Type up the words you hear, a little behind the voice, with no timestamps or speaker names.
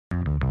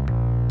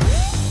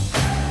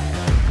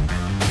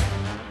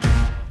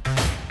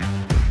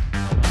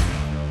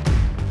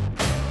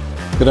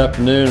Good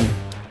afternoon.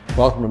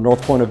 Welcome to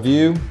North Point of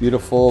View,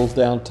 beautiful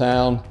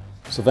downtown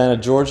Savannah,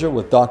 Georgia,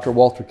 with Dr.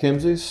 Walter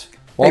Kemmsies.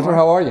 Walter,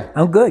 how are you?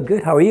 I'm good.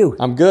 Good. How are you?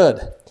 I'm good.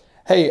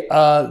 Hey,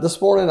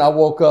 this morning I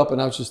woke up and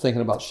I was just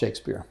thinking about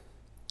Shakespeare.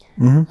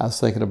 I was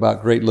thinking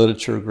about great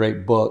literature,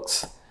 great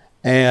books.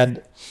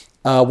 And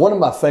one of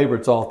my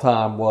favorites all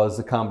time was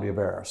The Comedy of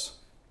Errors.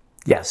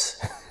 Yes.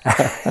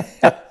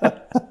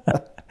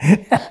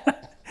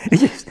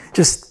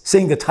 Just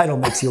seeing the title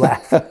makes you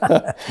laugh.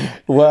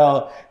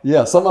 Well,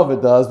 yeah, some of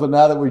it does. But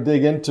now that we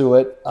dig into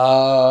it,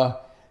 the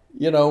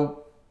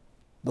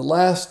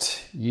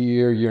last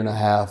year and a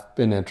half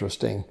been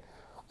interesting.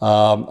 A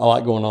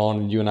lot going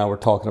on, and you and I were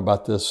talking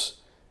about this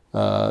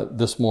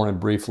this morning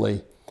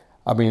briefly.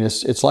 I mean,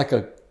 it's like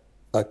a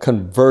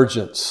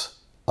convergence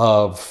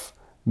of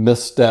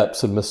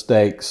missteps and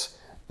mistakes.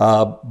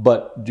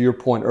 But to your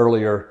point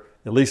earlier,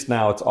 at least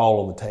now it's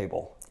all on the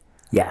table.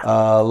 Yeah.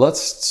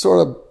 Let's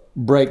sort of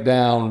break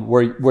down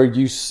where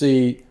you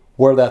see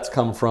where that's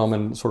come from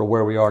and sort of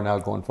where we are now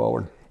going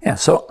forward. Yeah.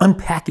 So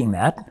unpacking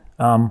that,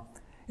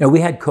 we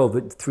had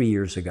COVID 3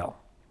 years ago,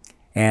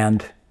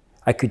 and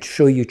I could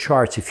show you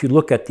charts. If you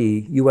look at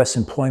the U.S.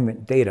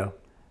 employment data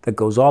that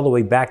goes all the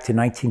way back to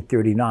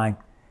 1939,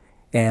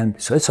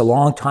 and so it's a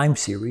long time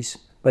series,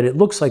 but it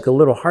looks like a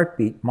little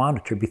heartbeat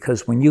monitor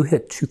because when you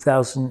hit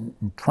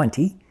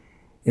 2020,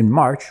 in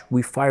March,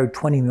 we fired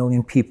 20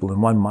 million people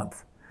in 1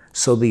 month.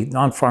 So the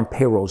non-farm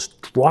payrolls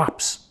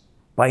drops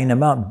by an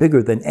amount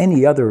bigger than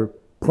any other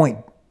point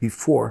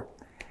before.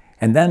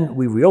 And then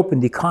we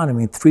reopened the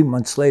economy, and 3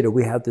 months later,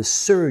 we have this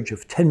surge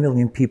of 10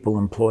 million people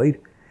employed.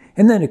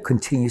 And then it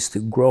continues to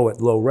grow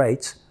at low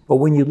rates. But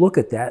when you look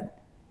at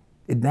that,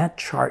 in that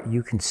chart,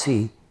 you can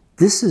see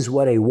this is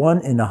what a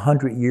 1 in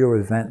 100 year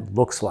event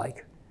looks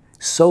like.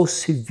 So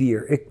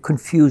severe, it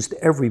confused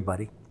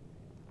everybody.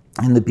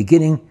 In the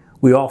beginning,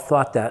 we all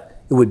thought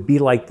that it would be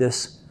like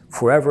this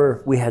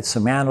forever. We had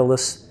some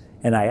analysts,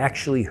 and I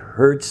actually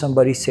heard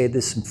somebody say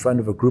this in front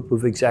of a group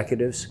of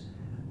executives,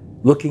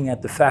 looking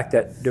at the fact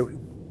that the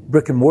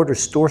brick and mortar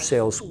store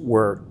sales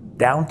were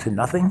down to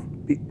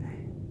nothing.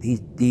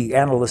 The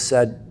analyst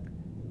said,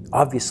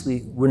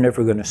 obviously, we're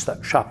never going to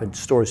shop in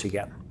stores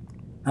again.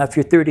 Now, if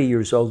you're 30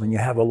 years old and you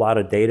have a lot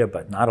of data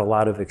but not a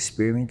lot of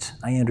experience,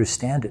 I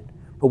understand it.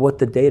 But what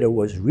the data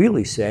was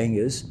really saying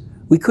is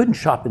we couldn't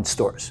shop in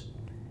stores.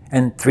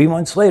 And 3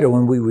 months later,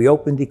 when we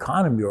reopened the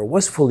economy or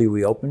was fully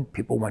reopened,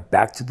 people went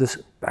back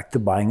to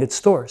buying at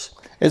stores.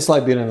 It's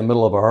like being in the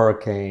middle of a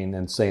hurricane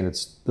and saying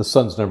the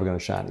sun's never going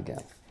to shine again.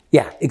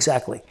 Yeah,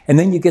 exactly. And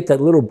then you get that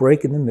little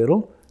break in the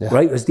middle,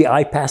 right, as the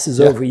eye passes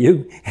over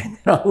you, and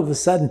then all of a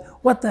sudden,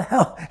 what the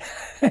hell?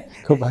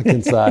 Go back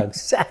inside.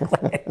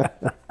 Exactly.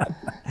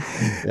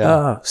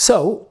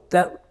 So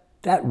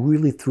that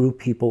really threw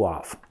people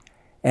off.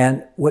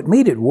 And what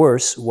made it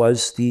worse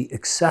was the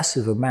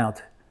excessive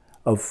amount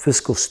of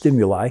fiscal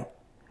stimuli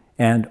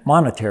and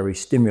monetary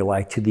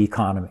stimuli to the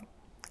economy.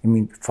 I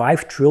mean,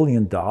 $5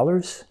 trillion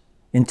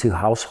into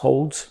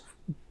households'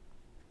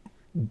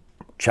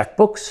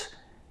 checkbooks.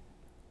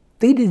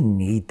 They didn't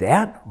need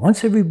that.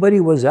 Once everybody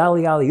was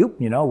alley-oop,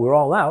 we're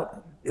all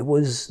out, it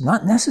was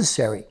not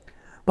necessary.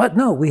 But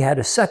no, we had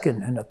a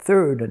second and a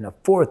third and a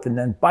fourth, and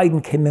then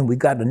Biden came in, we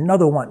got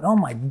another one. Oh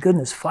my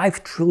goodness,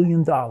 $5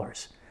 trillion.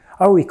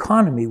 Our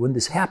economy, when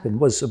this happened,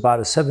 was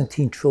about a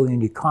 17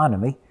 trillion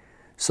economy.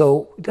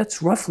 So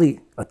that's roughly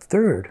a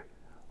third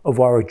of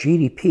our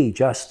GDP.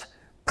 Just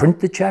print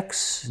the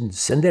checks and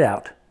send it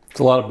out. It's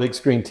a lot of big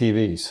screen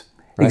TVs.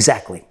 Right?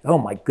 Exactly. Oh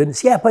my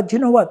goodness. Yeah, but you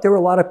know what? There were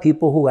a lot of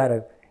people who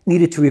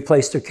needed to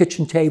replace their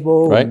kitchen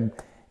table. Right. And,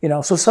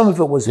 so some of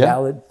it was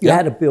valid. You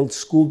had to build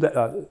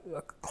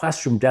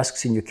classroom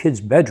desks in your kid's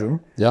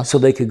bedroom so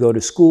they could go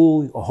to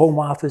school, a home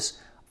office.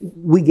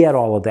 We get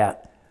all of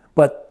that.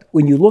 But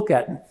when you look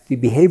at the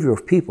behavior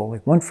of people,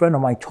 like one friend of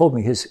mine told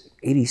me his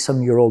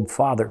 80-some-year-old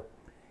father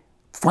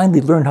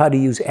finally learned how to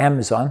use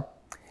Amazon,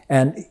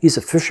 and he's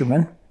a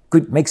fisherman,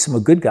 makes him a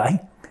good guy,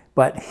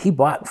 but he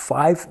bought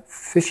 5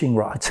 fishing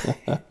rods.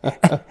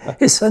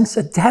 His son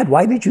said, "Dad,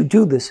 why did you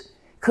do this?"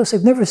 "Because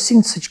I've never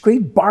seen such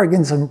great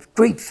bargains on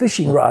great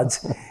fishing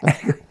rods."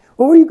 "Well,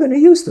 where are you going to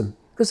use them?"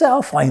 "Because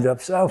I'll find up,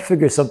 so I'll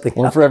figure something out."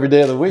 One for every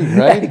day of the week,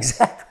 right?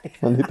 Exactly.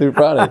 Monday through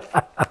Friday.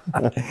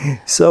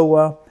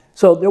 So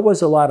there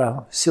was a lot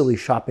of silly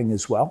shopping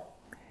as well.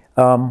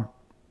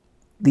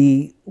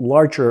 The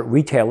larger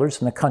retailers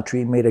in the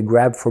country made a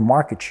grab for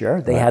market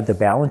share. They had the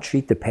balance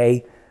sheet to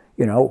pay,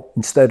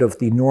 instead of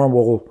the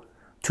normal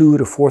 $2,000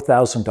 to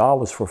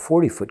 $4,000 for a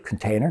 40-foot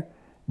container,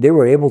 they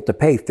were able to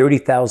pay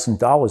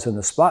 $30,000 in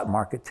the spot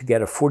market to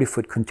get a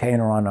 40-foot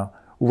container on a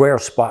rare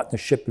spot in the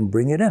ship and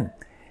bring it in.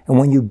 And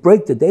when you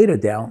break the data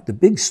down, the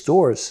big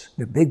stores,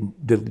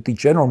 the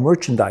general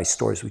merchandise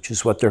stores, which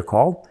is what they're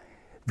called,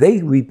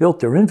 they rebuilt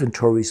their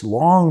inventories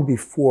long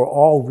before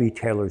all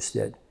retailers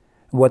did.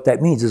 And what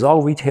that means is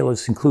all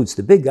retailers includes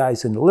the big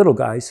guys and the little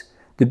guys.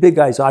 The big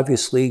guys,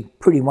 obviously,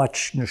 pretty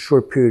much in a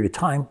short period of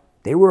time,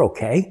 they were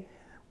okay.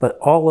 But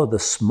all of the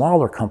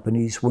smaller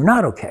companies were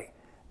not okay.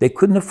 They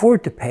couldn't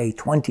afford to pay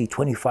 $20,000,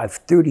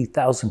 $25,000,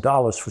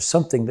 $30,000 for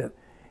something that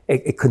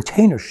a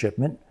container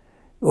shipment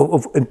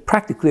and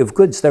practically of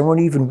goods that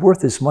weren't even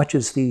worth as much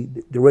as the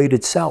rate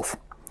itself.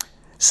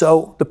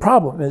 So the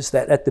problem is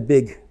that at the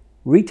big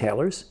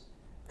retailers,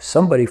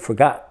 somebody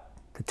forgot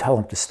to tell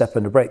them to step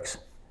on the brakes.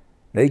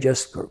 They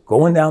just are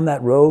going down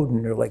that road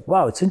and they're like,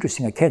 wow, it's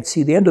interesting. I can't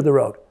see the end of the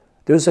road.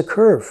 There's a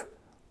curve.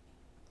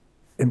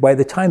 And by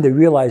the time they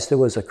realized there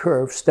was a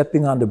curve,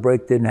 stepping on the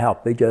brake didn't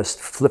help. They just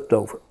flipped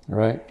over.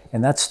 Right.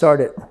 And that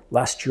started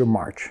last year,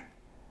 March.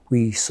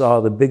 We saw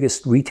the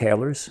biggest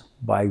retailers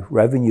by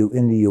revenue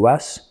in the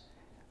US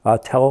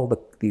tell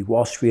the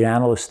Wall Street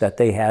analysts that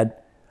they had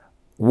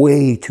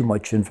way too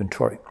much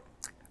inventory.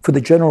 For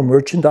the general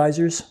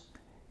merchandisers,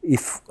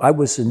 if I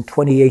was in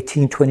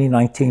 2018,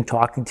 2019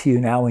 talking to you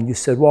now and you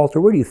said, Walter,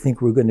 where do you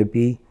think we're going to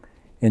be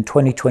in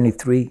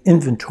 2023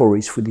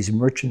 inventories for these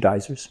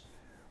merchandisers?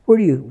 Where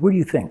do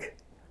you think?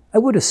 I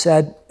would have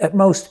said at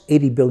most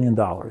 $80 billion.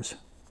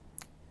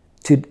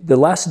 To the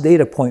last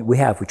data point we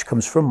have, which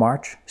comes from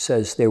March,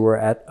 says they were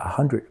at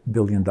 $100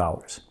 billion.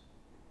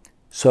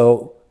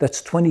 So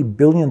that's $20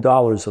 billion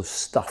of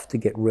stuff to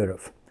get rid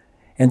of.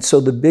 And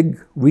so the big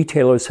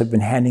retailers have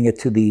been handing it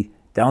to the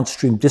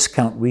downstream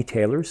discount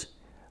retailers,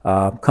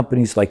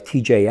 companies like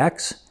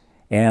TJX,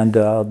 and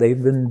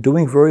they've been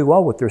doing very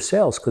well with their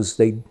sales because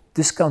they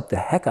discount the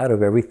heck out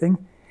of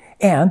everything.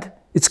 And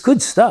it's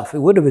good stuff. It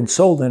would have been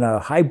sold in a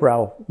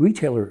highbrow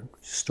retailer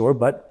store,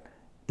 but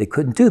they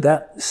couldn't do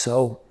that.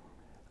 So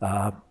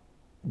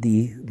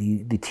the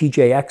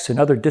TJX and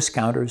other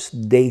discounters,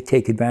 they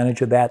take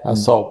advantage of that. I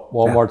saw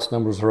Walmart's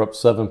numbers are up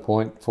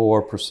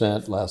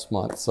 7.4% last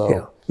month. So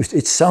yeah,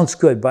 it sounds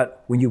good,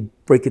 but when you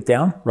break it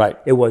down, right,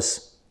 it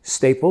was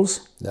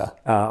staples. Yeah,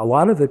 a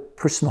lot of it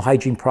personal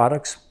hygiene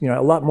products. You know,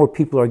 a lot more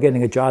people are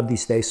getting a job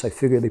these days, so I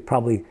figure they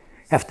probably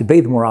have to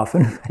bathe more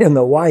often. I don't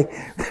know why.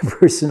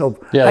 Personal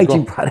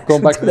hygiene products.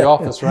 Going back to the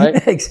office,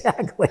 right?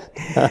 Exactly.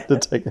 Have to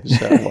take a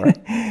shower.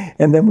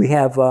 And then we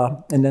have,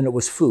 and then it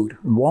was food.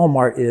 And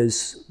Walmart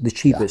is the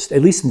cheapest.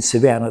 At least in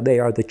Savannah, they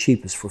are the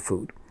cheapest for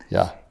food.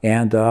 Yeah.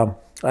 And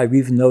I've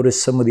even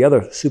noticed some of the other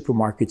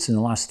supermarkets in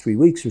the last 3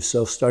 weeks or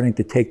so starting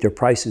to take their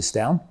prices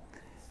down.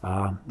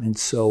 And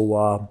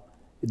so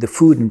the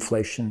food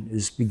inflation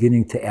is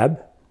beginning to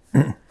ebb.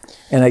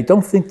 And I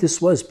don't think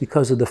this was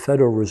because of the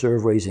Federal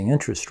Reserve raising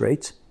interest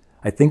rates.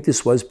 I think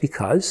this was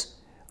because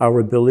our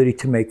ability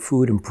to make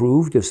food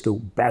improved as the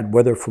bad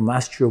weather from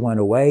last year went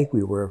away.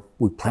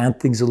 We planned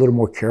things a little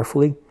more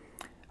carefully.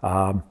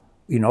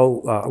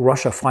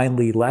 Russia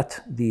finally let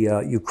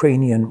the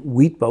Ukrainian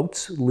wheat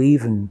boats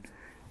leave and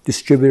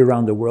distribute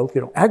around the world.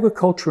 You know,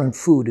 agriculture and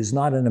food is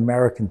not an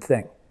American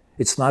thing.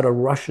 It's not a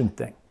Russian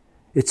thing.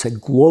 It's a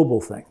global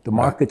thing. The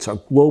markets are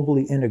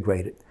globally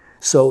integrated.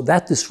 So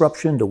that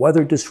disruption, the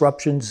weather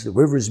disruptions, the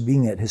rivers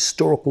being at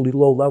historically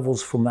low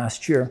levels from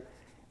last year,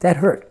 that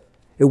hurt.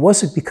 It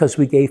wasn't because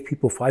we gave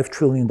people $5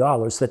 trillion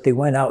that they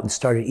went out and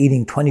started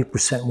eating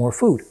 20% more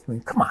food. I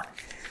mean, come on.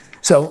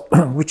 So,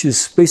 which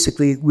is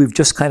basically, we've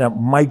just kind of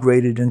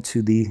migrated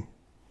into the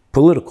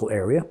political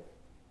area.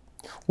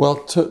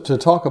 Well, to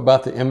talk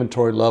about the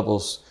inventory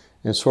levels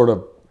and sort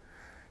of,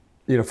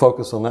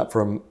 focus on that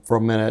for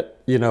a minute,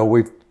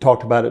 we've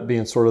talked about it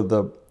being sort of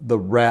the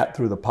rat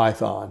through the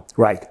python.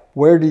 Right.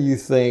 Where do you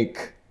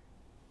think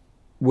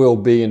we'll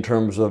be in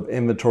terms of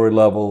inventory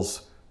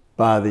levels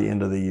by the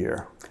end of the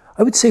year?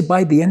 I would say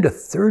by the end of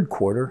third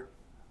quarter,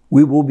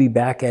 we will be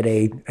back at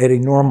a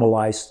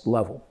normalized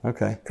level.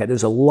 Okay.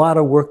 There's a lot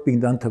of work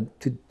being done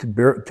to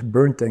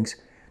burn things.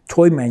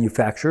 Toy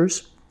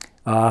manufacturers,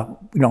 a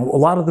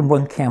lot of them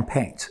run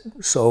campaigns.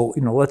 So,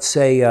 let's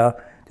say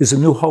there's a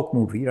new Hulk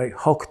movie, right?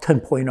 Hulk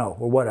 10.0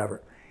 or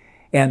whatever.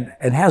 And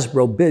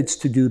Hasbro bids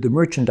to do the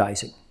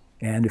merchandising.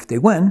 And if they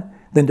win,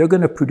 then they're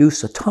going to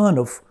produce a ton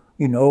of,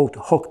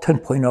 Hulk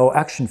 10.0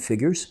 action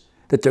figures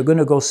that they're going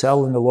to go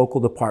sell in the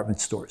local department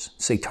stores,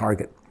 say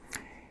Target.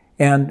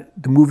 And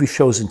the movie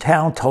shows in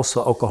town, Tulsa,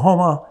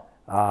 Oklahoma.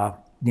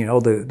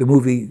 The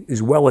movie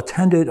is well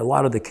attended. A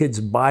lot of the kids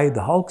buy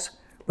the Hulks,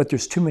 but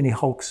there's too many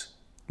Hulks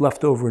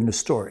left over in the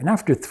store. And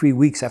after 3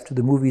 weeks, after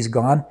the movie's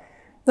gone,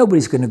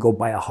 nobody's going to go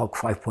buy a Hulk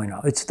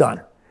 5.0. It's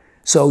done.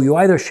 So you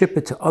either ship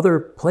it to other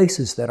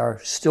places that are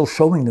still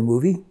showing the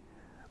movie,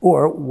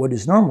 or what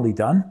is normally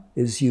done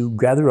is you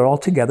gather it all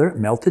together,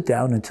 melt it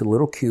down into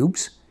little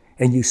cubes,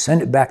 and you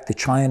send it back to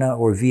China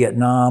or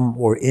Vietnam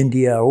or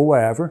India or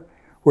wherever,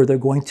 where they're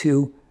going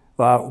to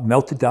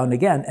melt it down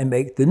again and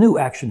make the new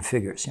action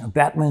figures,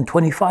 Batman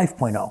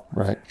 25.0.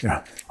 Right.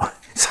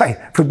 Sorry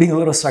for being a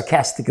little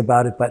sarcastic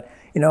about it, but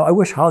I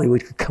wish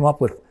Hollywood could come up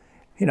with,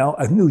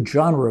 a new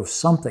genre of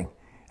something.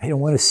 I don't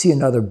want to see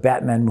another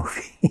Batman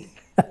movie.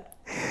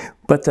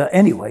 But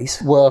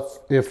anyways. Well,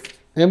 if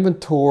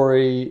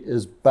inventory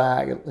is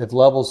back, if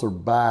levels are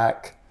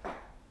back,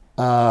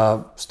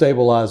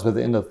 stabilized by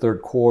the end of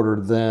third quarter,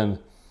 then,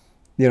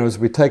 as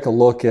we take a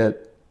look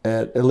at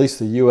least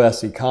the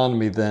U.S.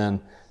 economy,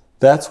 then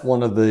that's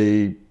one of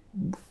the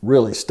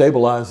really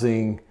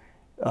stabilizing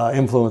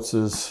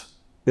influences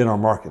in our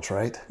markets,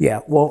 right? Yeah,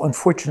 well,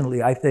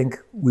 unfortunately, I think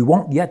we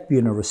won't yet be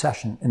in a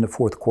recession in the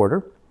fourth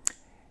quarter.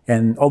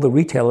 And all the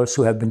retailers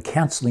who have been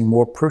canceling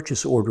more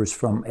purchase orders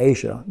from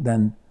Asia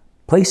than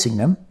placing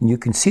them, and you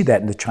can see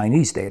that in the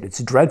Chinese data.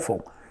 It's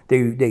dreadful.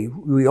 They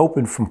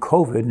reopened from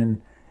COVID,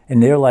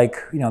 and they're like,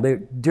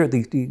 they're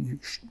the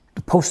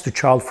poster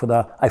child for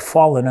the I've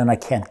fallen and I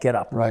can't get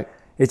up. Right.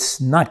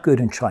 It's not good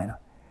in China.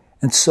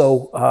 And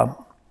so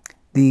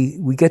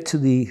we get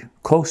to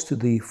close to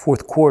the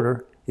fourth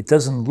quarter. It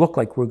doesn't look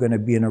like we're going to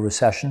be in a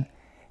recession.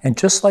 And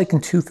just like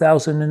in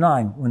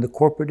 2009, when the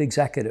corporate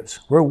executives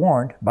were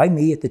warned by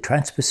me at the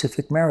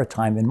Trans-Pacific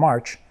Maritime in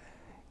March,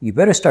 you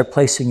better start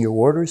placing your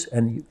orders,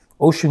 and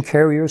ocean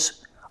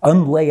carriers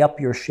unlay up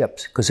your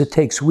ships, because it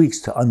takes weeks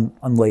to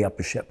unlay up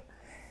a ship.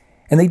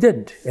 And they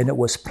didn't. And it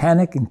was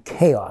panic and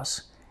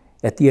chaos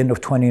at the end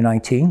of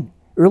 2019,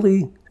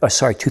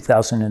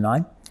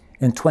 2009.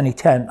 In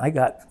 2010, I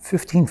got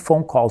 15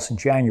 phone calls in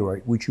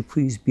January. Would you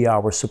please be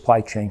our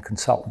supply chain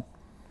consultant?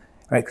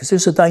 Right? Because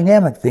there's a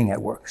dynamic thing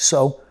at work.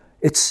 So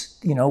it's,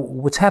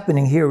 what's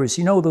happening here is,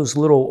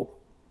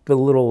 the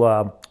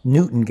little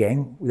Newton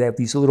game. They have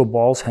these little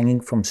balls hanging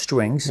from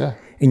strings,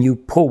 and you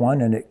pull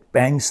one and it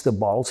bangs the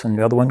balls, and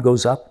the other one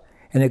goes up,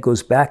 and it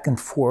goes back and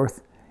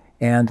forth.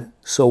 And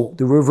so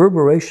the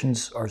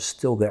reverberations are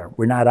still there.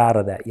 We're not out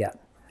of that yet,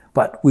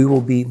 but we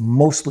will be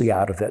mostly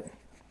out of it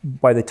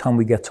by the time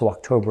we get to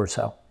October or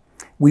so.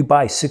 We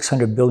buy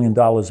 $600 billion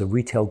of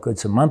retail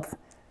goods a month.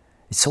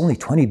 It's only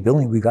 $20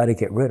 billion we got to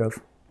get rid of,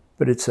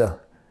 but it's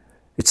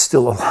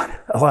still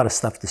a lot of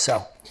stuff to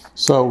sell.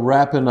 So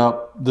wrapping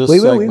up this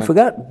Wait, segment. we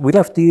forgot. We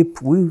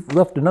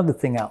left another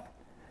thing out.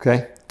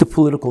 Okay. The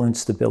political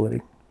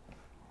instability.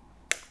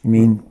 I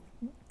mean,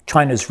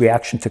 China's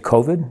reaction to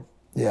COVID.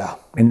 Yeah.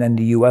 And then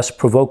the U.S.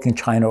 provoking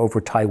China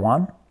over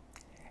Taiwan.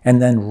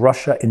 And then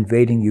Russia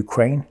invading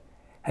Ukraine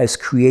has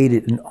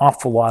created an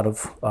awful lot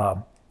of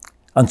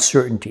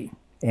uncertainty.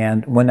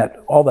 And when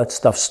all that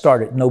stuff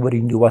started, nobody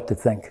knew what to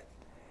think.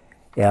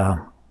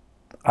 Yeah,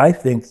 I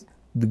think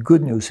the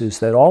good news is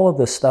that all of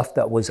the stuff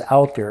that was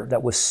out there,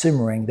 that was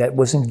simmering, that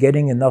wasn't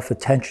getting enough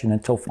attention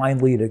until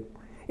finally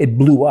it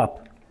blew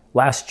up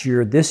last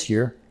year, this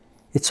year,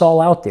 it's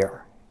all out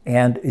there.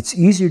 And it's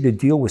easier to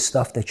deal with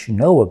stuff that you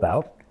know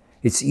about.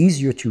 It's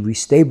easier to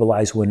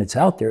restabilize when it's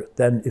out there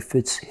than if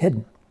it's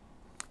hidden.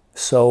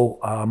 So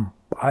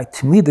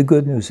to me, the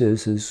good news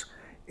is,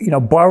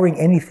 barring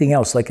anything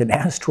else, like an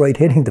asteroid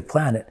hitting the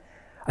planet,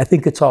 I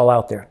think it's all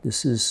out there.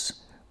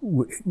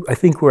 I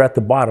think we're at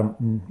the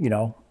bottom,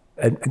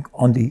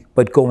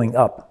 but going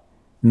up,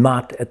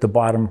 not at the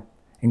bottom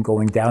and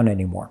going down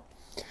anymore.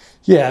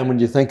 Yeah, and when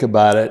you think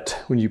about it,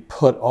 when you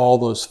put all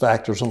those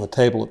factors on the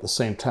table at the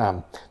same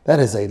time, that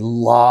is a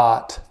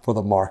lot for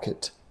the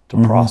market to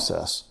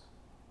process.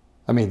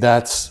 I mean,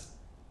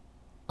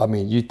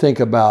 you think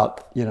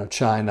about,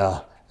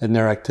 China and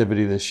their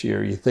activity this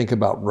year. You think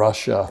about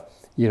Russia,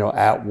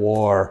 at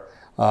war.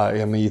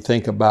 You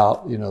think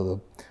about,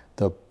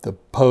 the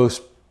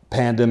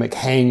post-pandemic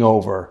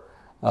hangover,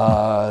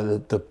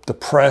 the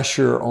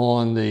pressure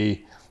on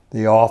the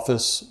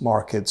office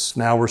markets.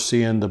 Now we're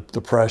seeing the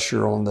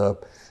pressure on the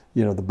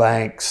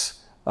banks.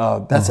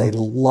 That's a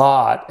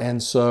lot.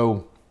 And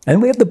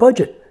we have the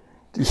budget.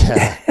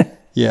 Yeah.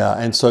 Yeah.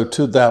 And so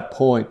to that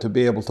point, to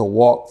be able to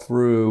walk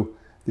through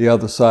the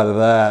other side of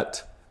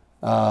that,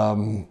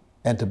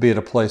 and to be at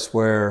a place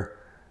where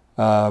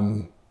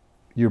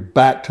you're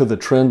back to the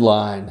trend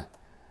line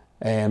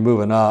and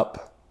moving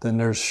up, then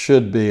there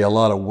should be a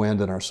lot of wind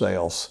in our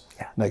sails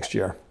next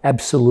year.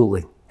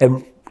 Absolutely.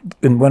 And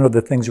one of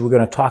the things we're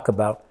going to talk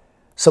about,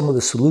 some of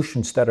the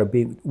solutions that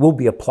will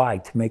be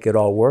applied to make it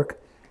all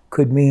work,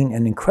 could mean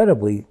an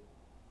incredibly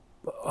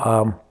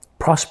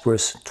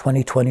prosperous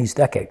 2020s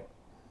decade.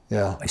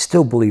 Yeah. I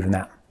still believe in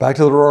that. Back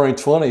to the roaring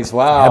 20s.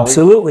 Wow.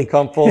 Absolutely.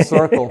 Come full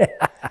circle.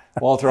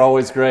 Walter,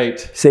 always great.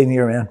 Same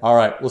here, man. All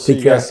right. We'll see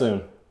you guys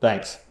soon.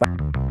 Thanks.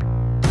 Bye.